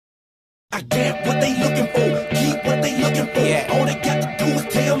I get what they looking for, keep what they looking for. Yeah. All they got to do is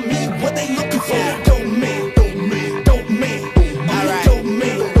tell me what they looking for. Dope man, dope man, dope man. Alright. Dope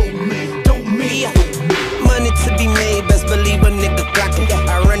man, dope man, dope man. Money to be made, best believe a nigga clocking.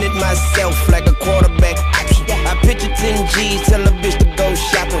 I run it myself like a quarterback option. I picture 10 G's, tell a bitch to go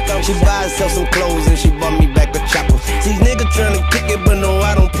shopping. She buy herself some clothes and she bought me back a chopper. These niggas tryna kick it, but no,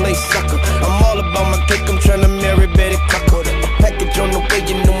 I don't play soccer. I'm all about my cake, I'm tryna marry Betty Crocker.